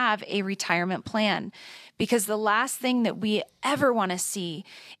you have a retirement plan, because the last thing that we ever want to see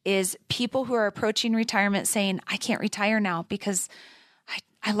is people who are approaching retirement saying, I can't retire now because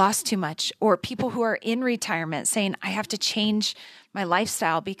I lost too much, or people who are in retirement saying, I have to change my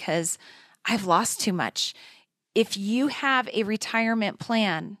lifestyle because I've lost too much. If you have a retirement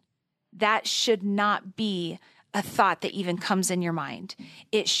plan, that should not be a thought that even comes in your mind.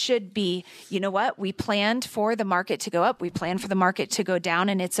 It should be, you know what? We planned for the market to go up. We planned for the market to go down,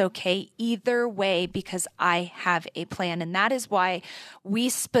 and it's okay either way because I have a plan. And that is why we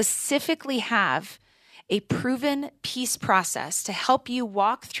specifically have a proven peace process to help you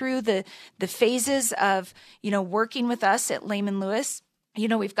walk through the phases of, working with us at Lehman Lewis.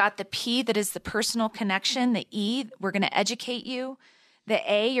 We've got the P, that is the personal connection. The E, we're going to educate you. The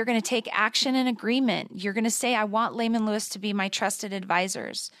A, you're going to take action and agreement. You're going to say, I want Lehman Lewis to be my trusted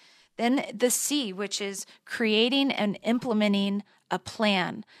advisors. Then the C, which is creating and implementing a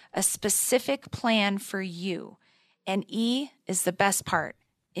plan, a specific plan for you. And E is the best part,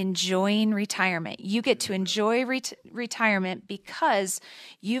 enjoying retirement. You get to enjoy retirement because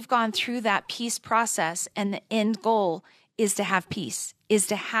you've gone through that peace process, and the end goal is to have peace, is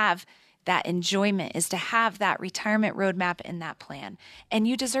to have that enjoyment, is to have that retirement roadmap and that plan. And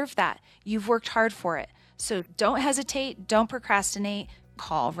you deserve that. You've worked hard for it. So don't hesitate. Don't procrastinate.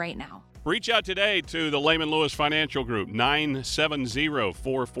 Call right now. Reach out today to the Lehman Lewis Financial Group,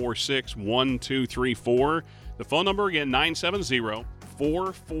 970-446-1234. The phone number again,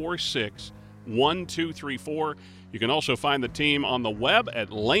 970-446-1234. You can also find the team on the web at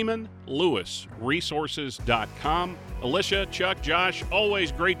LehmanLewisResources.com. Alicia, Chuck, Josh,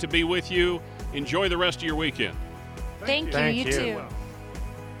 always great to be with you. Enjoy the rest of your weekend. Thank you. You too.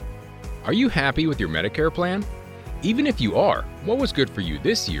 Are you happy with your Medicare plan? Even if you are, what was good for you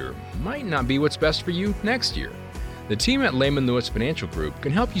this year might not be what's best for you next year. The team at Lehman Lewis Financial Group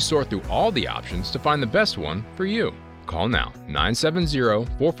can help you sort through all the options to find the best one for you. Call now,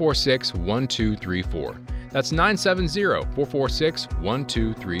 970-446-1234. That's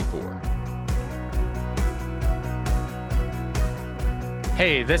 970-446-1234.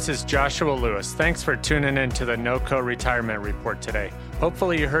 Hey, this is Joshua Lewis. Thanks for tuning in to the NOCO Retirement Report today.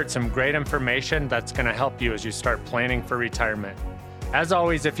 Hopefully you heard some great information that's going to help you as you start planning for retirement. As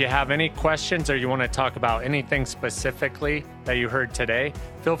always, if you have any questions or you want to talk about anything specifically that you heard today,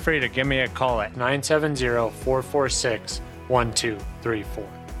 feel free to give me a call at 970-446-1234.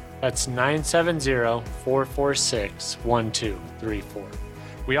 That's 970-446-1234.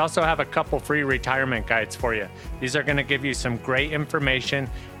 We also have a couple free retirement guides for you. These are going to give you some great information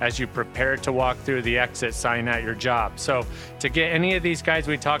as you prepare to walk through the exit sign at your job. So to get any of these guides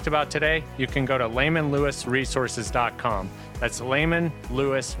we talked about today, you can go to LehmanLewisResources.com. That's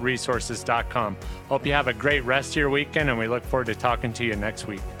LehmanLewisResources.com. Hope you have a great rest of your weekend, and we look forward to talking to you next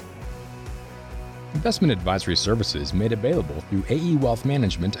week. Investment advisory services made available through AE Wealth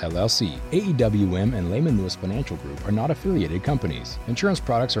Management, LLC. AEWM and Lehman Lewis Financial Group are not affiliated companies. Insurance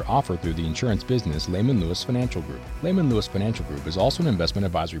products are offered through the insurance business Lehman Lewis Financial Group. Lehman Lewis Financial Group is also an investment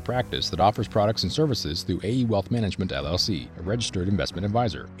advisory practice that offers products and services through AE Wealth Management, LLC, a registered investment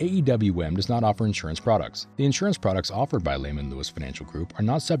advisor. AEWM does not offer insurance products. The insurance products offered by Lehman Lewis Financial Group are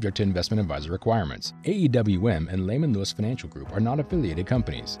not subject to investment advisor requirements. AEWM and Lehman Lewis Financial Group are not affiliated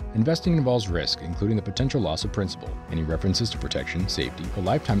companies. Investing involves risk, including including the potential loss of principal. Any references to protection, safety, or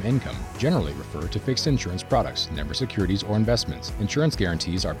lifetime income generally refer to fixed insurance products, never securities or investments. Insurance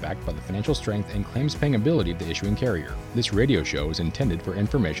guarantees are backed by the financial strength and claims-paying ability of the issuing carrier. This radio show is intended for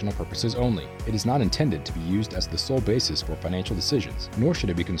informational purposes only. It is not intended to be used as the sole basis for financial decisions, nor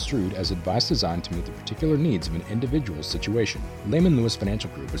should it be construed as advice designed to meet the particular needs of an individual's situation. Lehman Lewis Financial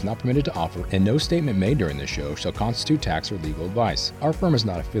Group is not permitted to offer, and no statement made during this show shall constitute tax or legal advice. Our firm is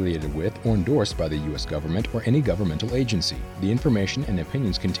not affiliated with or endorsed by the U.S. government or any governmental agency. The information and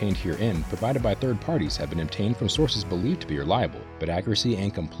opinions contained herein provided by third parties have been obtained from sources believed to be reliable, but accuracy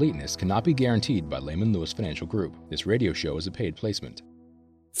and completeness cannot be guaranteed by Lehman Lewis Financial Group. This radio show is a paid placement.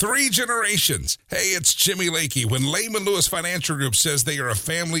 3 generations. Hey, it's Jimmy Lakey. When Lehman Lewis Financial Group says they are a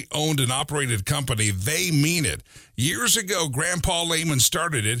family-owned and operated company, they mean it. Years ago, Grandpa Lehman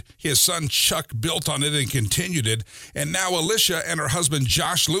started it. His son Chuck built on it and continued it. And now Alicia and her husband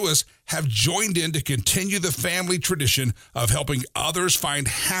Josh Lewis have joined in to continue the family tradition of helping others find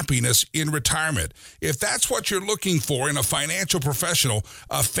happiness in retirement. If that's what you're looking for in a financial professional,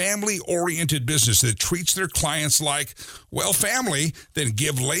 a family-oriented business that treats their clients like, well, family, then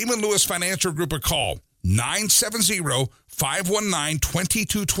give Lehman Lewis Financial Group a call.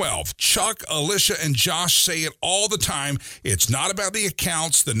 970-519-2212. Chuck, Alicia, and Josh say it all the time. It's not about the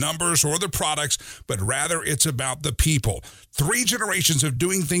accounts, the numbers, or the products, but rather it's about the people. 3 generations of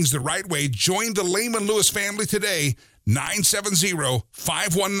doing things the right way. Join the Lehman Lewis family today.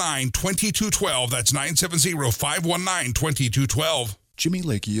 970-519-2212. That's 970-519-2212. Jimmy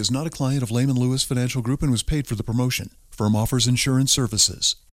Lakey is not a client of Lehman Lewis Financial Group and was paid for the promotion. Firm offers insurance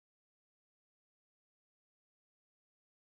services.